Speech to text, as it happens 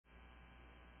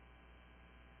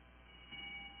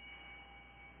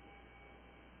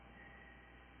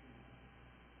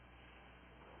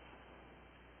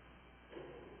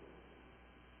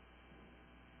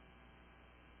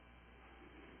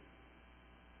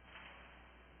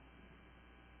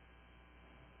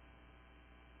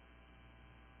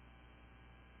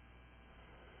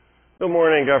Good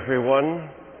morning, everyone.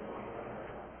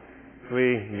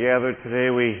 We gather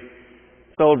today, we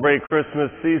celebrate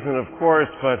Christmas season, of course,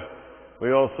 but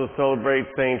we also celebrate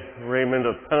Saint Raymond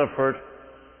of Penafort,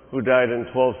 who died in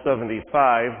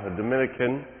 1275, a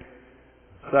Dominican,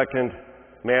 second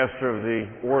master of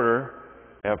the order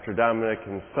after Dominic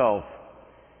himself,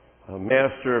 a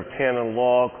master of canon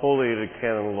law, collated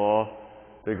canon law,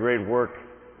 the great work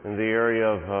in the area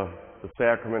of the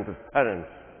sacrament of penance,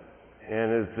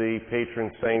 and is the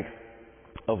patron saint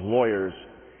of lawyers,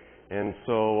 and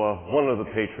so one of the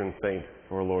patron saints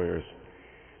for lawyers.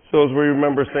 So as we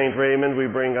remember Saint Raymond, we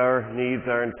bring our needs,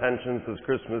 our intentions this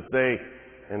Christmas Day,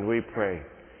 and we pray.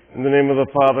 In the name of the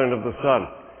Father, and of the Son,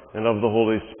 and of the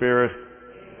Holy Spirit.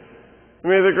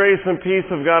 May the grace and peace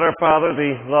of God our Father,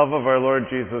 the love of our Lord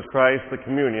Jesus Christ, the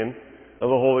communion of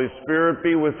the Holy Spirit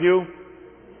be with you.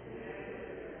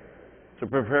 To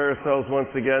prepare ourselves once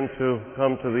again to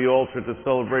come to the altar to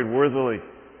celebrate worthily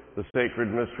the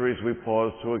sacred mysteries, we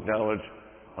pause to acknowledge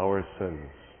our sins.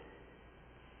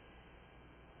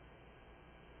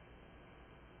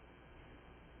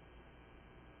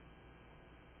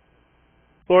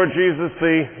 Lord Jesus,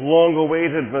 the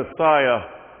long-awaited Messiah,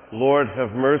 Lord,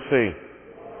 have mercy.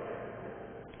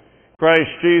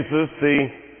 Christ Jesus, the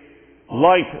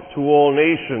light to all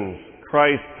nations,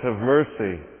 Christ, have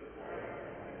mercy.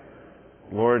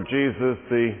 Lord Jesus,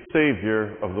 the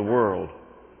Savior of the world,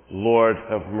 Lord,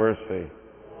 have mercy.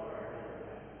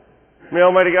 May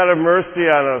Almighty God have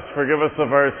mercy on us, forgive us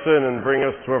of our sin, and bring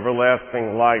us to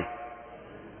everlasting life.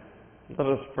 Let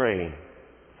us pray.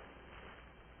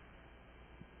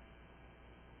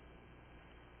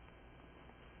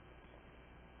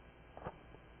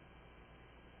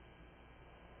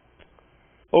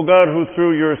 O God, who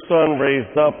through your Son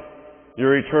raised up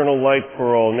your eternal light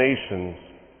for all nations,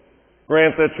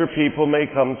 grant that your people may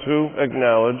come to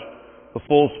acknowledge the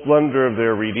full splendor of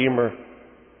their Redeemer,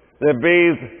 that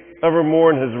bathed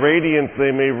evermore in his radiance they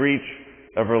may reach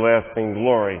everlasting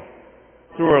glory.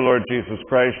 Through our Lord Jesus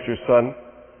Christ, your Son,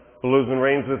 who lives and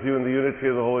reigns with you in the unity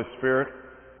of the Holy Spirit,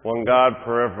 one God,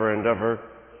 forever and ever.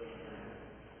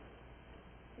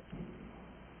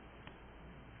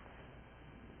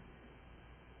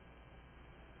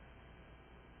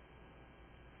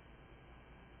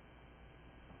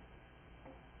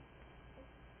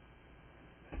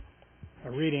 A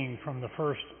reading from the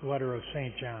first letter of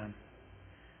St. John.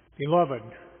 Beloved,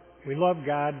 we love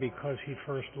God because he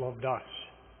first loved us.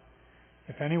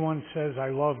 If anyone says, I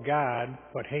love God,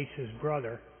 but hates his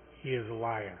brother, he is a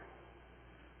liar.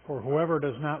 For whoever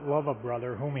does not love a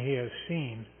brother whom he has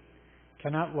seen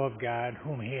cannot love God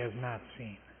whom he has not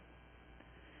seen.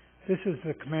 This is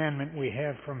the commandment we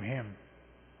have from him.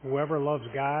 Whoever loves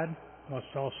God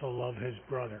must also love his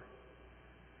brother.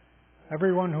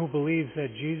 Everyone who believes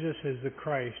that Jesus is the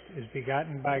Christ is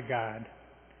begotten by God,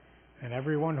 and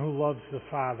everyone who loves the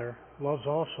Father loves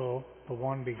also the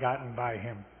one begotten by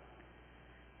him.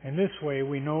 In this way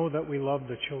we know that we love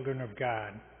the children of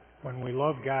God, when we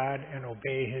love God and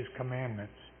obey his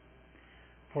commandments.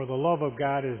 For the love of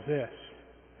God is this,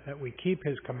 that we keep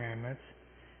his commandments,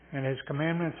 and his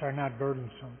commandments are not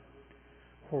burdensome.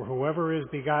 For whoever is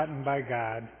begotten by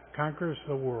God conquers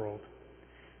the world,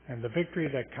 and the victory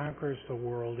that conquers the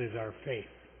world is our faith.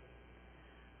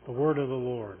 The word of the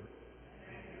Lord.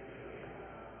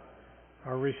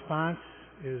 Our response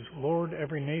is, Lord,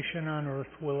 every nation on earth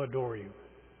will adore you.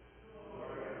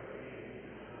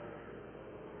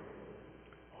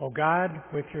 O God,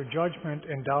 with your judgment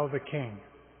endow the king,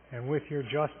 and with your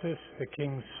justice the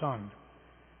king's son.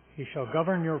 He shall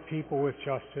govern your people with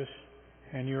justice,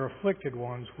 and your afflicted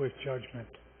ones with judgment.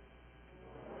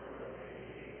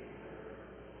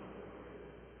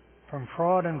 From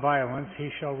fraud and violence he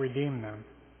shall redeem them,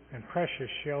 and precious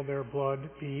shall their blood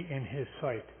be in his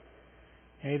sight.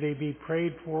 May they be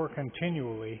prayed for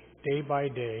continually, day by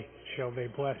day shall they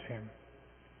bless him.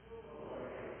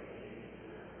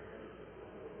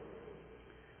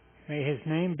 May his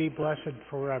name be blessed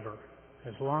forever.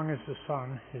 As long as the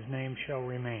sun, his name shall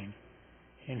remain.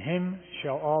 In him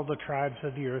shall all the tribes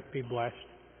of the earth be blessed.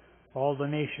 All the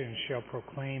nations shall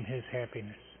proclaim his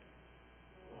happiness.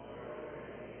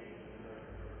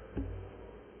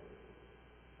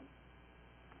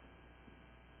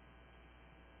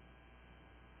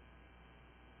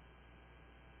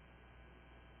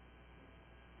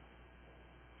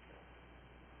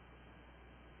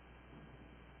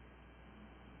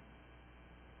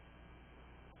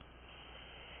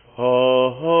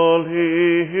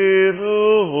 Hallelujah,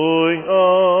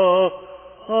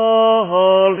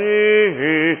 hallelujah,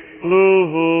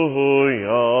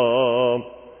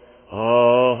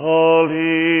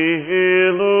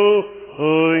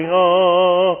 hallelujah.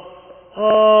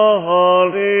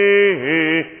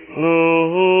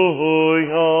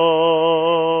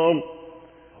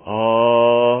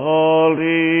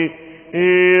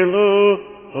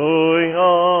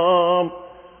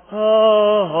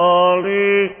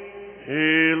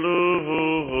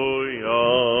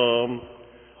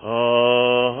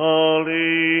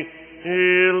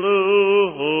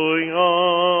 Hallelujah.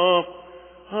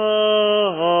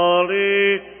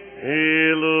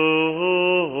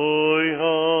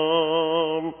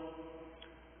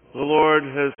 The Lord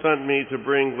has sent me to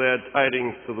bring glad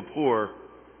tidings to the poor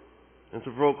and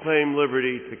to proclaim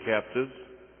liberty to captives.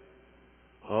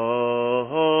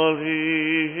 Hallelujah.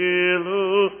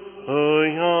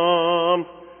 Hallelujah.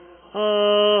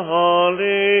 Hallelujah.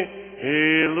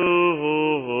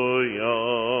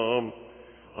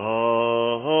 Hallelujah.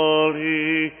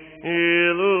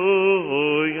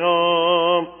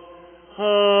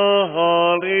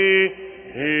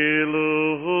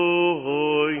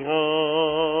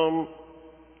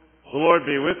 The Lord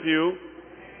be with you.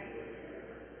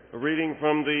 A reading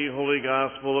from the Holy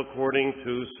Gospel according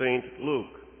to St.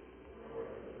 Luke.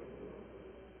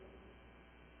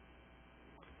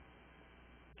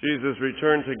 Jesus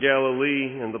returned to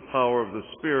Galilee in the power of the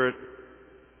Spirit,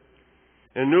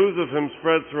 and news of him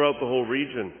spread throughout the whole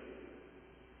region.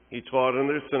 He taught in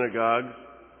their synagogues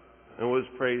and was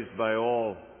praised by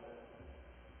all.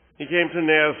 He came to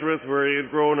Nazareth, where he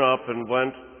had grown up, and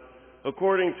went,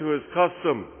 according to his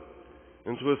custom,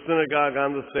 into a synagogue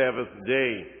on the Sabbath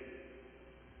day.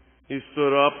 He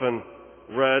stood up and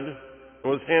read,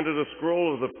 and was handed a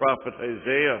scroll of the prophet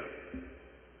Isaiah.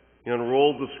 He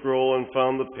unrolled the scroll and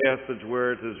found the passage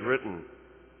where it is written,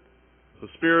 "The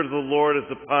Spirit of the Lord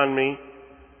is upon me,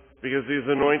 because he has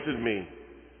anointed me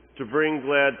to bring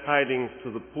glad tidings to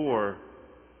the poor.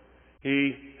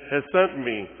 He has sent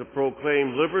me to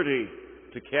proclaim liberty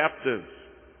to captives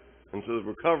and to the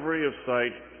recovery of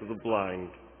sight to the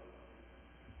blind,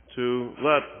 to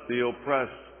let the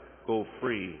oppressed go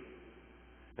free,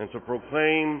 and to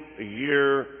proclaim a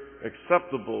year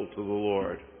acceptable to the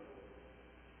Lord."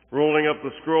 Rolling up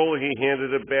the scroll, he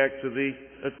handed it back to the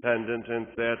attendant and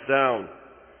sat down.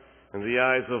 And the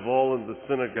eyes of all in the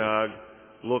synagogue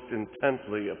looked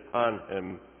intently upon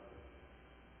him.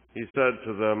 He said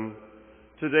to them,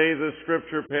 "Today this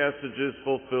scripture passage is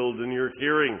fulfilled in your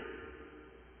hearing."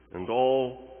 And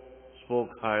all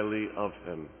spoke highly of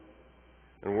him,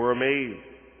 and were amazed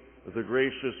at the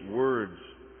gracious words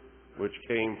which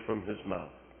came from his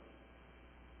mouth.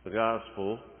 The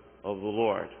Gospel of the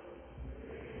Lord.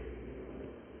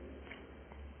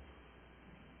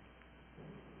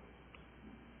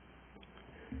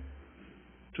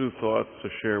 Two thoughts to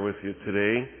share with you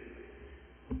today.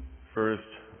 First,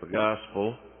 the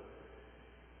Gospel.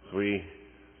 As we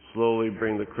slowly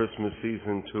bring the Christmas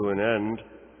season to an end,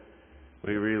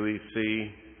 we really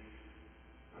see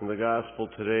in the Gospel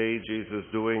today Jesus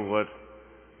doing what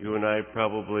you and I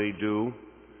probably do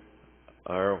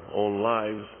our own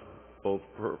lives, both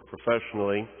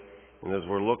professionally and as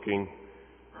we're looking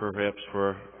perhaps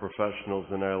for professionals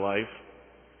in our life.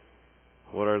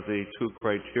 What are the two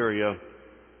criteria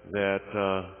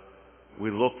that we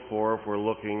look for if we're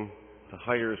looking to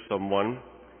hire someone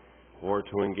or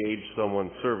to engage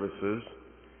someone's services?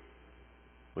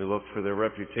 We look for their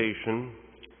reputation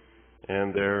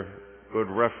and their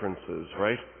good references,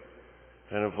 right?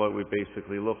 Kind of what we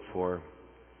basically look for.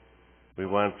 We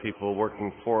want people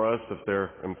working for us, if they're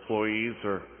employees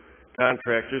or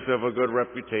contractors, to have a good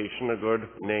reputation, a good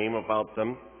name about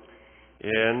them.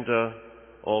 And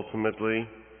ultimately,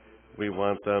 we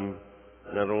want them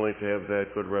not only to have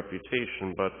that good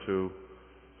reputation, but to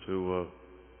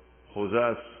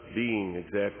possess being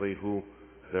exactly who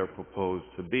they're proposed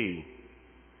to be.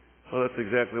 Well, that's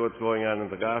exactly what's going on in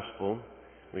the Gospel.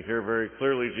 We hear very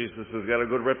clearly Jesus has got a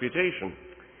good reputation.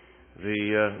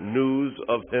 The news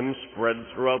of him spread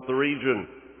throughout the region.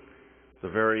 At the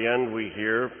very end, we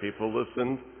hear people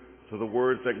listen to the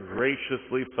words that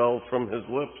graciously fell from his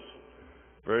lips.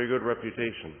 Very good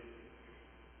reputation.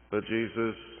 But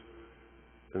Jesus,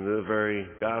 in the very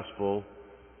Gospel,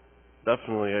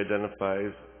 definitely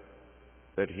identifies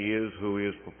that he is who he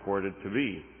is purported to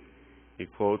be. He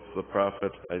quotes the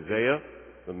prophet Isaiah,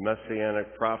 the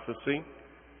messianic prophecy,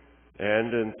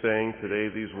 and in saying, "Today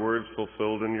these words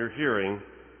fulfilled in your hearing,"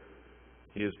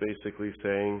 he is basically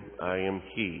saying, "I am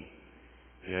he."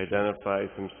 He identifies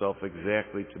himself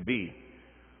exactly to be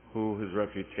who his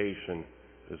reputation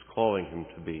is calling him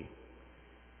to be.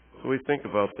 So we think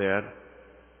about that.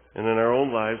 And in our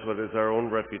own lives, what is our own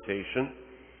reputation?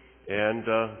 And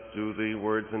do the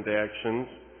words and actions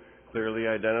clearly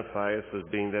identify us as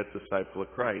being that disciple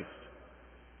of Christ?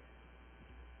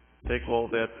 Take all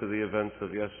that to the events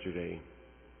of yesterday.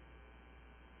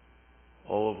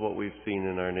 All of what we've seen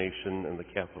in our nation and the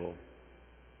capital.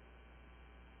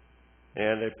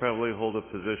 And I probably hold a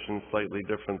position slightly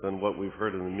different than what we've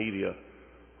heard in the media.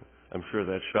 I'm sure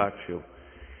that shocks you.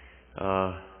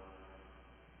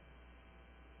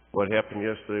 What happened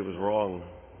yesterday was wrong.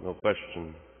 no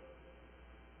question.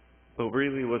 But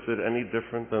really, was it any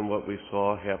different than what we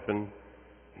saw happen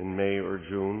in May or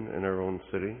June in our own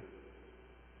city?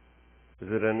 Is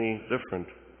it any different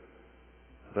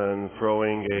than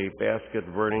throwing a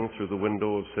basket burning through the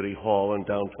window of City Hall in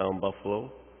downtown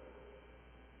Buffalo?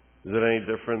 Is it any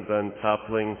different than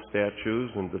toppling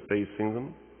statues and defacing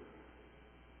them?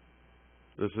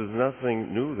 This is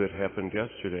nothing new that happened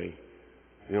yesterday.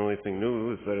 The only thing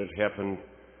new is that it happened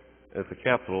at the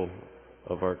capital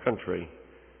of our country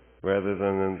rather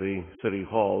than in the city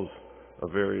halls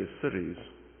of various cities.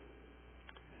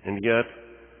 And yet,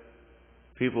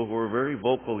 people who were very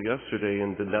vocal yesterday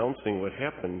in denouncing what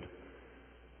happened,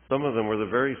 some of them were the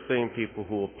very same people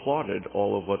who applauded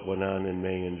all of what went on in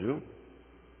May and June.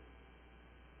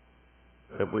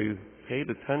 Have we paid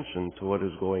attention to what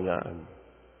is going on?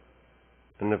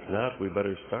 And if not, we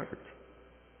better start.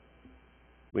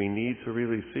 We need to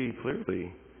really see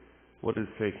clearly what is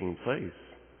taking place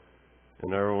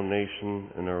in our own nation,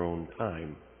 in our own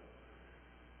time.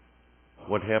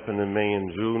 What happened in May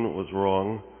and June was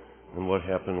wrong, and what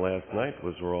happened last night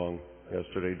was wrong,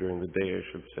 yesterday during the day, I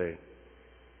should say.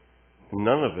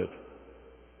 None of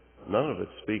it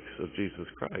speaks of Jesus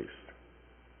Christ.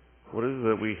 What is it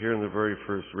that we hear in the very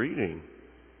first reading?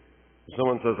 If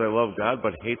someone says, I love God,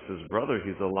 but hates his brother,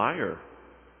 he's a liar.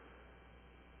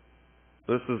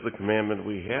 This is the commandment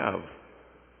we have.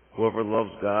 Whoever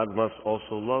loves God must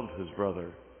also love his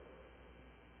brother.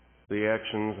 The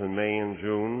actions in May and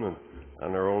June, and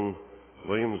on our own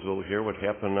Williamsville here, what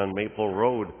happened on Maple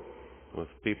Road with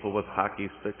people with hockey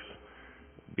sticks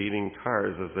beating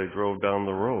cars as they drove down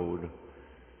the road,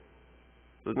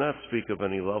 does not speak of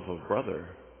any love of brother.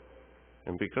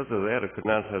 And because of that, it could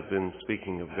not have been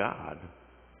speaking of God.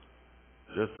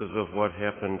 Just as of what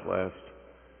happened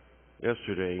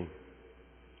yesterday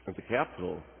at the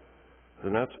Capitol,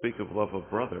 did not speak of love of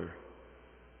brother,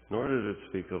 nor did it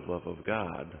speak of love of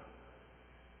God.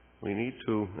 We need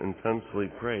to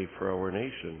intensely pray for our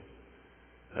nation.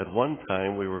 At one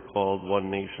time, we were called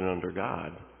one nation under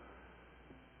God.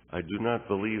 I do not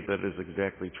believe that is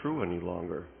exactly true any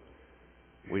longer.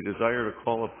 We desire to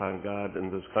call upon God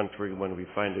in this country when we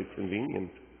find it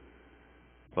convenient,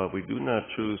 but we do not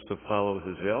choose to follow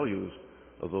his values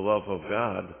of the love of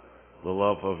God, the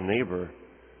love of neighbor,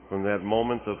 from that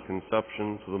moment of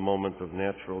conception to the moment of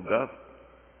natural death.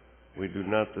 We do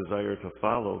not desire to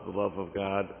follow the love of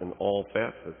God in all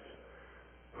facets.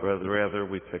 Rather,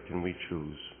 we pick and we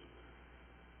choose.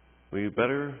 We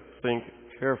better think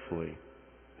carefully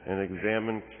and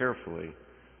examine carefully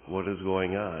what is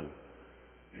going on,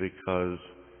 because,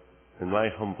 in my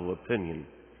humble opinion,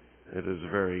 it is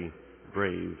very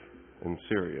grave and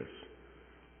serious.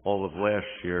 All of last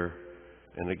year,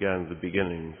 and again, the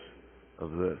beginnings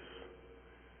of this.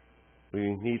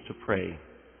 We need to pray,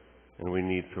 and we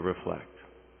need to reflect.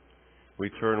 We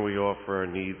offer our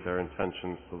needs, our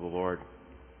intentions to the Lord.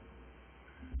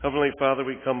 Heavenly Father,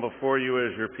 we come before you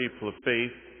as your people of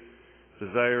faith,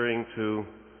 desiring to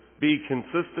be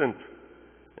consistent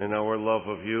in our love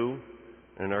of you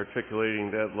and articulating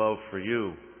that love for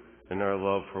you and our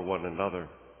love for one another.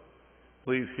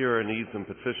 Please hear our needs and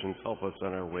petitions. Help us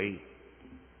on our way.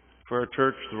 For our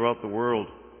church throughout the world,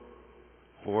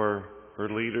 for her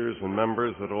leaders and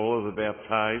members that all of the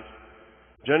baptized,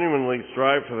 genuinely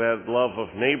strive for that love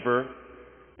of neighbor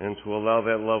and to allow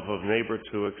that love of neighbor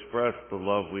to express the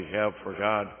love we have for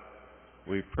God.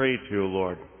 We pray to you,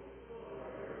 Lord,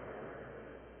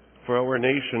 for our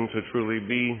nation to truly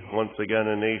be once again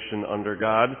a nation under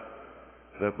God,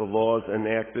 that the laws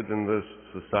enacted in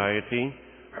this society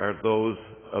are those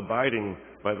abiding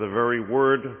by the very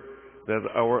word that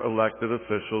our elected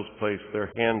officials place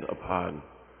their hand upon.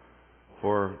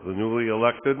 For the newly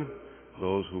elected,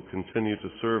 those who continue to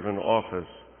serve in office,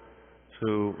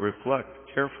 to reflect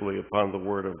carefully upon the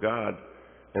Word of God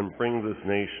and bring this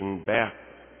nation back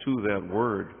to that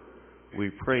Word. We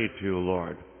pray to you,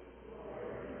 Lord.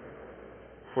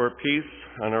 For peace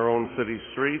on our own city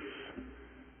streets,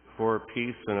 for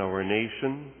peace in our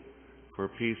nation, for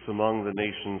peace among the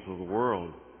nations of the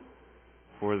world,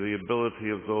 for the ability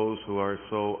of those who are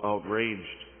so outraged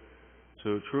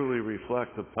to truly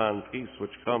reflect upon peace which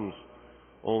comes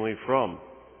only from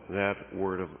that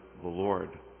word of the Lord.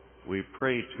 We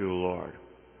pray to you, Lord.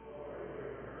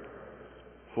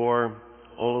 For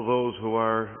all of those who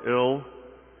are ill,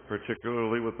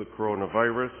 particularly with the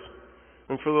coronavirus,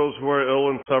 and for those who are ill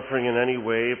and suffering in any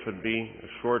way, if it be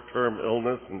a short-term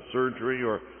illness and surgery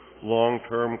or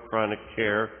long-term chronic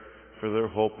care, for their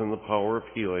hope in the power of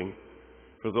healing,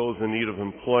 for those in need of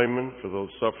employment, for those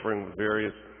suffering with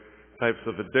various types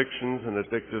of addictions and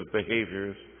addictive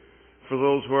behaviors, for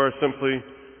those who are simply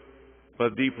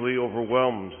but deeply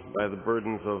overwhelmed by the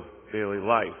burdens of daily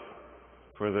life.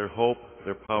 For their hope,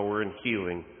 their power, and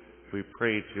healing, we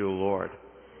pray to you, Lord.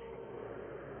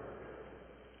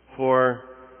 For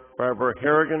Barbara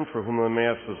Harrigan, for whom the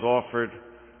Mass was offered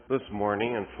this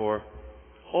morning, and for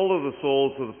all of the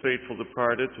souls of the faithful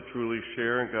departed to truly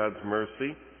share in God's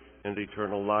mercy and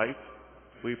eternal life,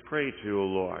 we pray to you,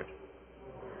 Lord.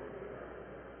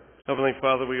 Heavenly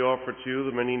Father, we offer to you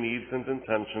the many needs and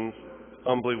intentions.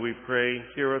 Humbly we pray,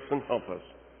 hear us and help us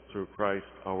through Christ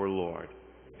our Lord.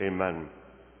 Amen.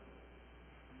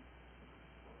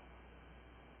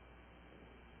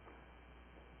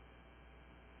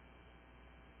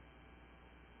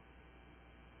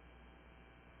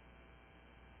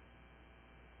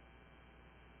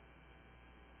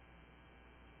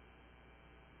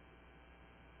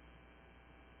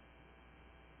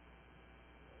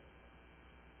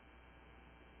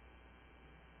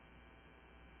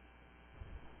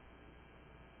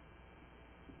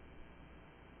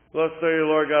 Blessed are you,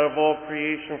 Lord God of all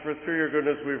creation, for through your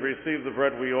goodness we've received the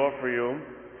bread we offer you,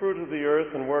 fruit of the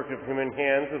earth and work of human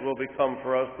hands. It will become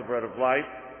for us the bread of life.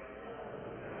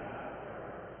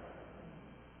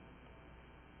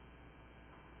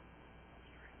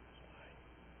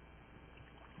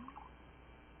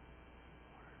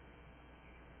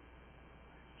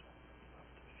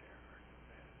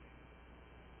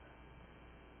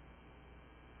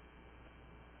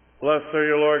 Blessed are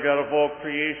you, Lord God of all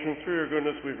creation. Through your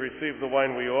goodness we've received the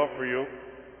wine we offer you,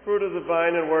 fruit of the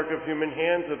vine and work of human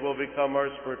hands. It will become our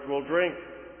spiritual drink.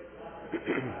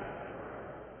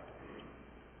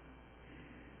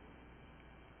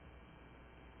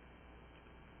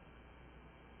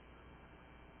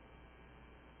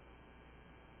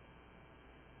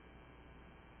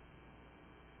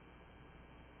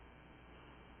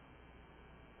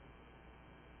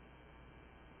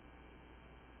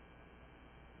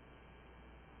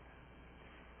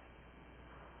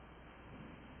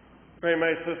 Pray,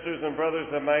 my sisters and brothers,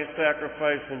 that my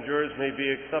sacrifice and yours may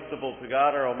be acceptable to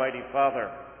God, our Almighty Father.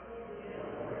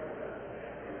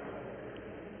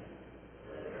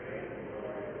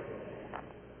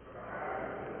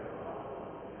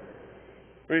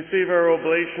 Receive our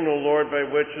oblation, O Lord, by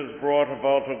which is brought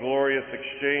about a glorious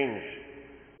exchange,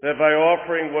 that by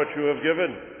offering what you have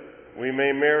given, we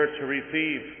may merit to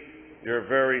receive your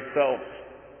very self,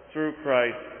 through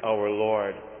Christ our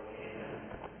Lord.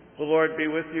 The Lord be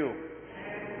with you.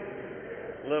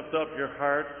 Lift up your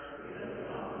hearts.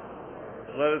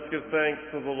 Let us give thanks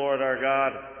to the Lord our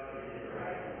God.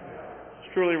 It's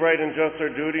truly right and just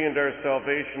our duty and our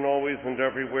salvation always and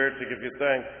everywhere to give you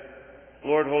thanks.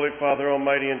 Lord, Holy Father,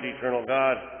 Almighty and eternal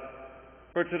God,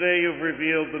 for today you've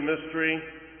revealed the mystery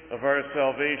of our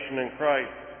salvation in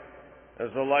Christ as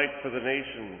a light for the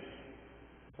nations.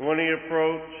 And when he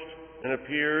approached and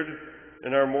appeared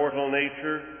in our mortal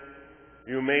nature,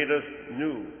 you made us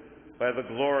new by the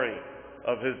glory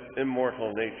of his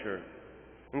immortal nature.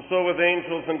 And so with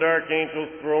angels and archangels,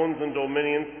 thrones and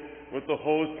dominions, with the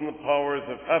hosts and the powers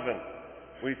of heaven,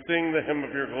 we sing the hymn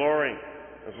of your glory,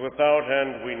 as without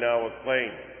end we now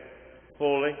acclaim.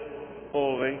 Holy,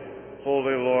 holy,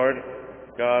 holy Lord,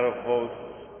 God of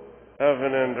hosts, heaven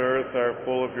and earth are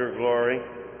full of your glory.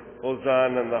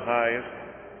 Hosanna in the highest.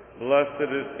 Blessed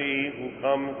is he who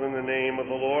comes in the name of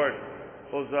the Lord.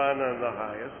 Hosanna in the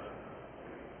highest.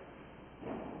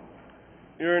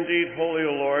 You're indeed holy,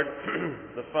 O Lord,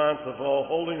 the font of all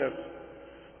holiness.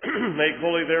 Make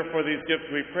holy, therefore, these gifts,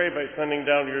 we pray, by sending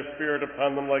down your Spirit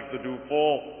upon them like the dew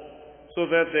fall, so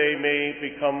that they may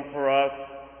become for us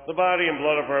the body and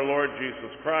blood of our Lord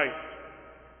Jesus Christ.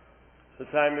 The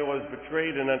time he was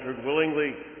betrayed and entered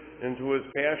willingly into his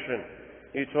passion,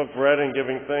 he took bread and,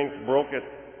 giving thanks, broke it,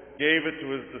 gave it to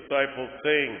his disciples,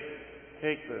 saying,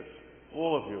 "Take this,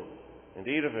 all of you, and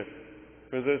eat of it,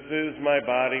 for this is my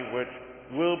body which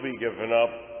will be given up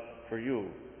for you."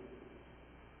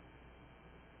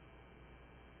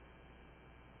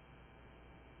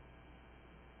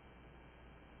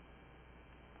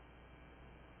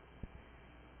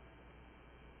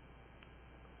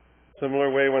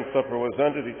 Similar way, when supper was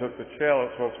ended, he took the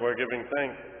chalice, once more giving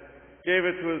thanks, gave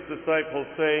it to his disciples,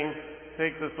 saying,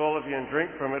 "Take this, all of you, and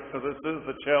drink from it, for this is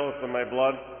the chalice of my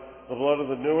blood, the blood of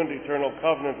the new and eternal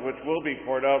covenant, which will be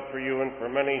poured out for you and for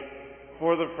many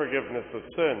for the forgiveness of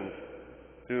sins.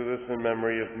 Do this in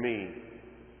memory of me."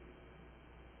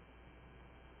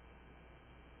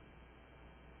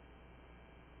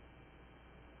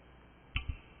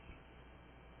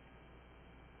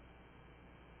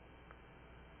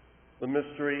 The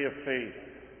mystery of faith.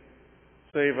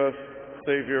 Save us,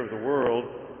 Savior of the world,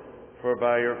 for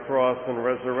by your cross and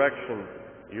resurrection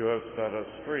you have set us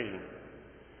free.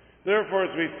 Therefore,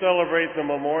 as we celebrate the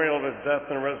memorial of his death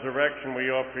and resurrection,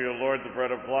 we offer you, Lord, the bread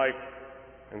of life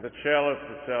and the chalice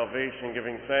of salvation,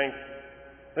 giving thanks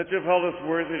that you have held us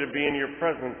worthy to be in your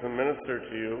presence and minister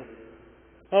to you.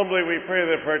 Humbly we pray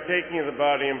that partaking of the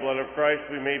body and blood of Christ,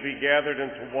 we may be gathered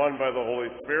into one by the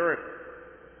Holy Spirit.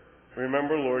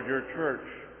 Remember, Lord, your church,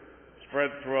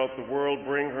 spread throughout the world,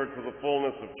 bring her to the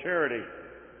fullness of charity.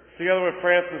 Together with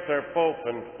Francis, our Pope,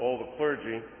 and all the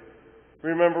clergy,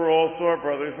 remember also our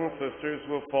brothers and sisters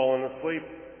who have fallen asleep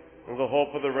in the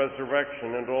hope of the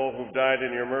resurrection, and all who died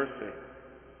in your mercy.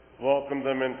 Welcome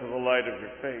them into the light of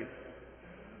your face.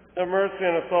 Have mercy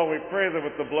on us all, we pray, that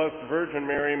with the Blessed Virgin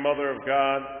Mary, Mother of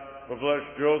God, with blessed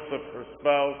Joseph, her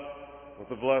spouse, with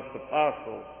the blessed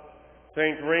apostles,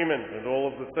 Saint Raymond, and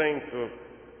all of the saints who have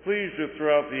pleased you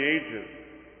throughout the ages,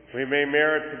 we may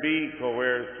merit to be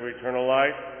co-heirs to eternal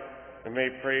life, and may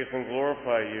praise and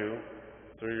glorify you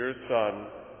through your Son,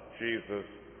 Jesus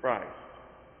Christ.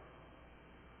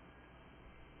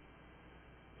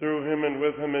 Through him and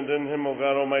with him and in him, O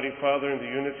God, Almighty Father, in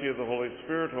the unity of the Holy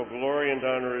Spirit, all glory and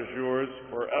honor is yours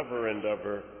forever and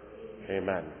ever.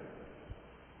 Amen.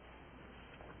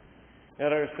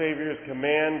 At our Savior's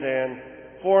command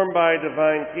and formed by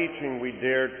divine teaching, we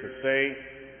dare to say,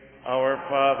 Our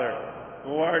Father,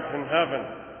 who art in heaven,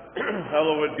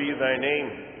 hallowed be thy name.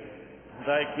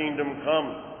 Thy kingdom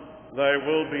come, thy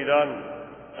will be done,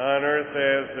 on earth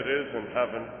as it is in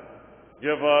heaven.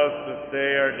 Give us this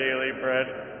day our daily bread,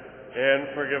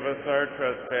 and forgive us our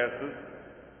trespasses,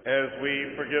 as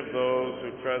we forgive those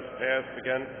who trespass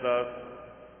against us.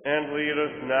 And lead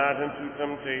us not into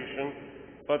temptation,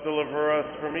 but deliver us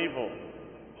from evil.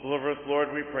 Deliver us,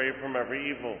 Lord, we pray, from every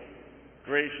evil.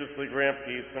 Graciously grant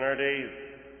peace in our days,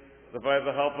 that by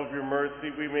the help of your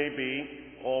mercy we may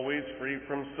be always free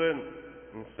from sin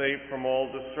and safe from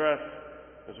all distress,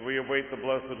 as we await the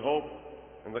blessed hope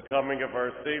and the coming of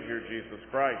our Savior, Jesus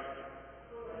Christ.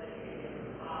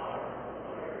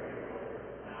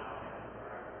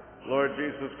 Lord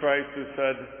Jesus Christ, who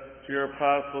said to your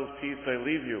apostles, Peace I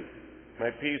leave you, my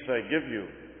peace I give you.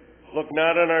 Look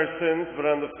not on our sins, but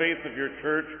on the faith of your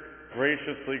church.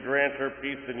 Graciously grant her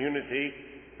peace and unity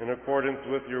in accordance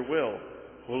with your will,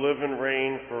 who live and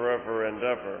reign forever and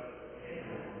ever.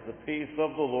 Amen. The peace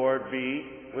of the Lord be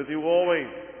with you always.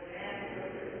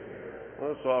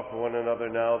 Let us offer one another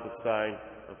now the sign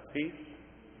of peace.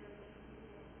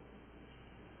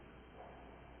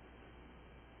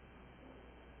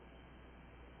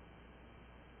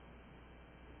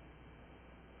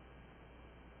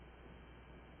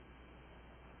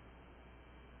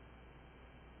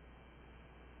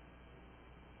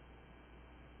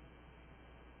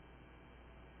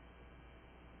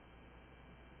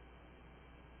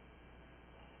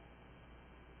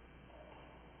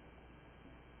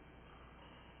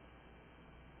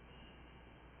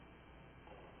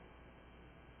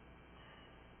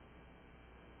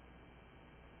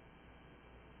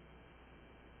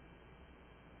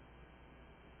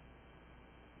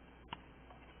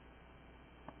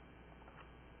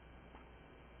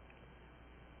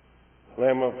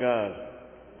 Lamb of God.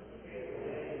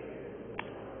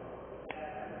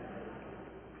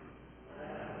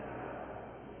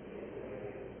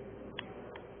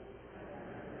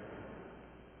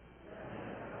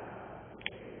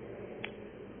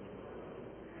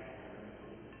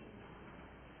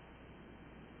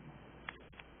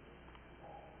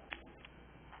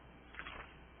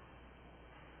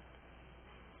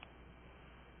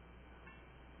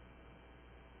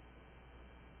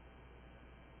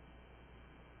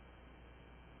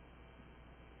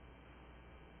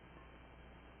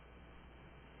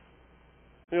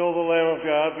 Behold the Lamb of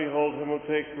God, behold him who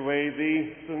takes away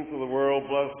the sins of the world.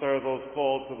 Blessed are those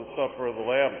called to the supper of the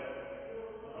Lamb.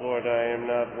 Lord, I am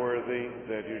not worthy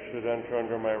that you should enter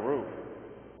under my roof,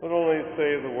 but only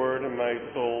say the word, and my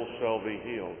soul shall be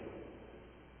healed.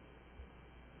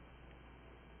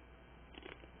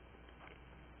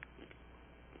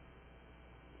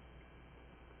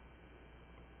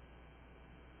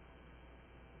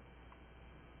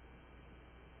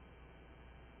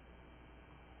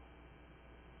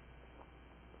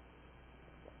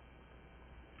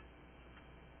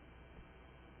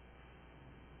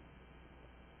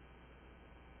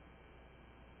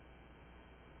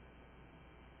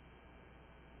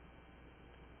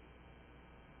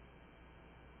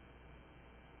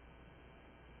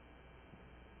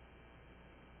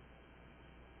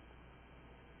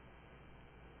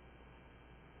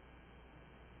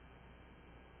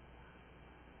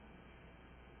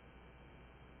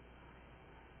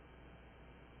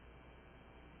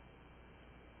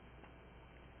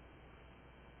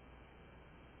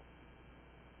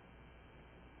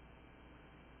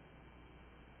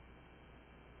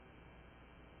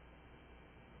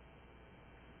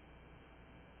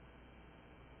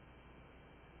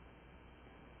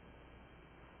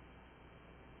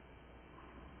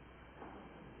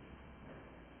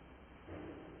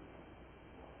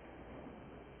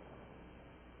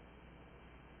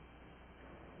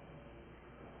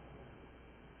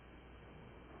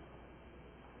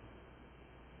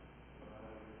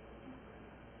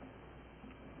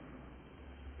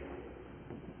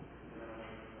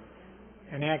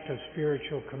 an act of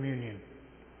spiritual communion.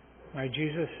 My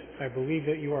Jesus, I believe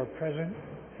that you are present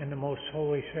in the most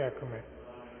holy sacrament.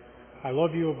 I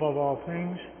love you above all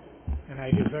things, and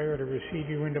I desire to receive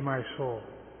you into my soul.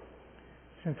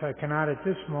 Since I cannot at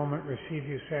this moment receive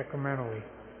you sacramentally,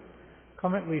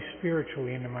 come at least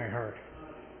spiritually into my heart.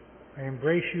 I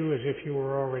embrace you as if you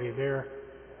were already there,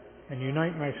 and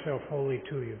unite myself wholly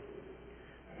to you.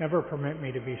 Never permit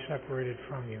me to be separated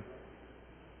from you.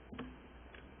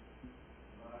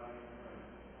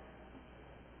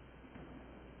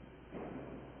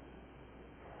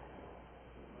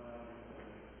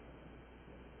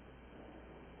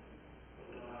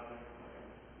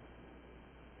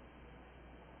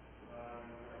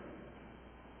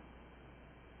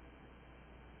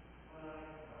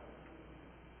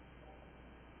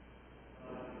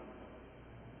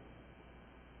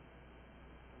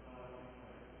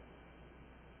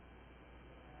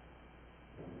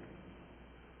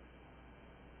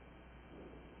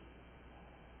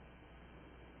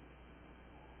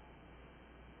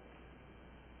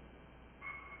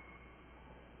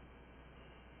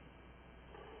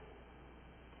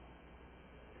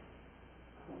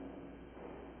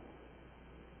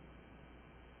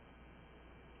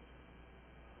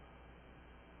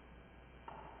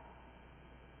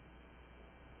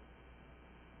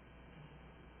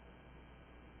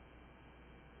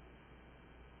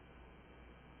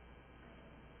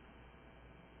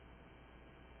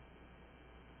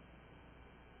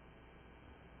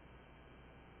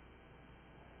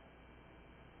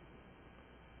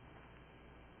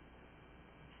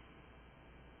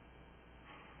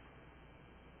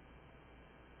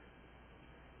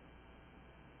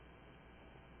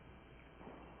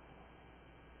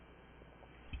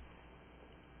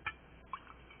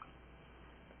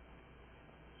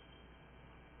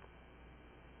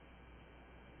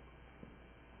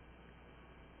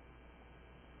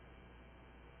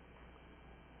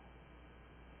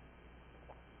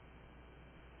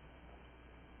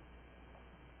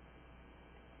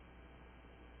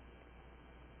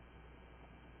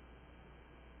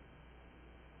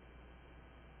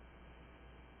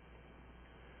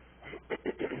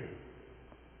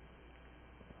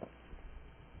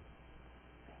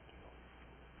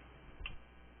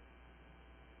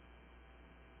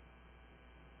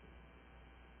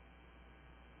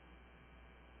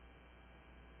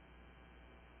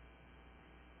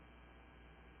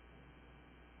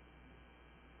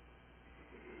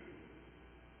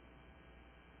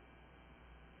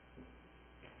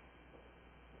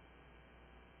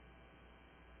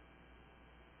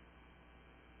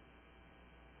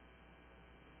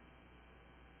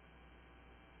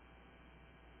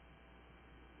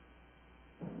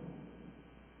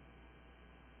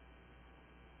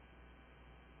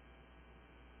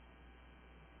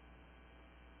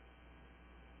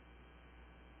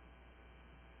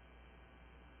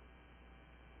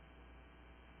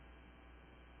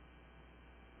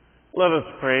 Let us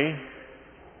pray.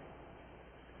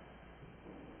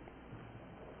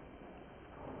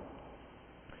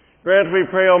 Grant, we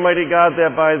pray, Almighty God,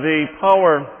 that by the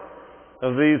power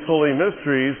of these holy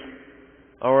mysteries,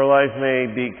 our life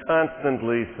may be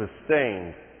constantly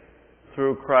sustained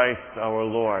through Christ our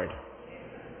Lord.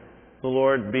 The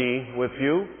Lord be with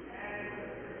you.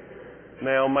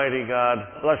 May Almighty God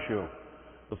bless you,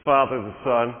 the Father, the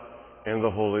Son, and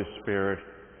the Holy Spirit.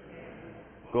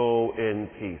 Go in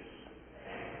peace.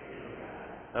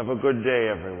 Have a good day,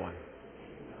 everyone.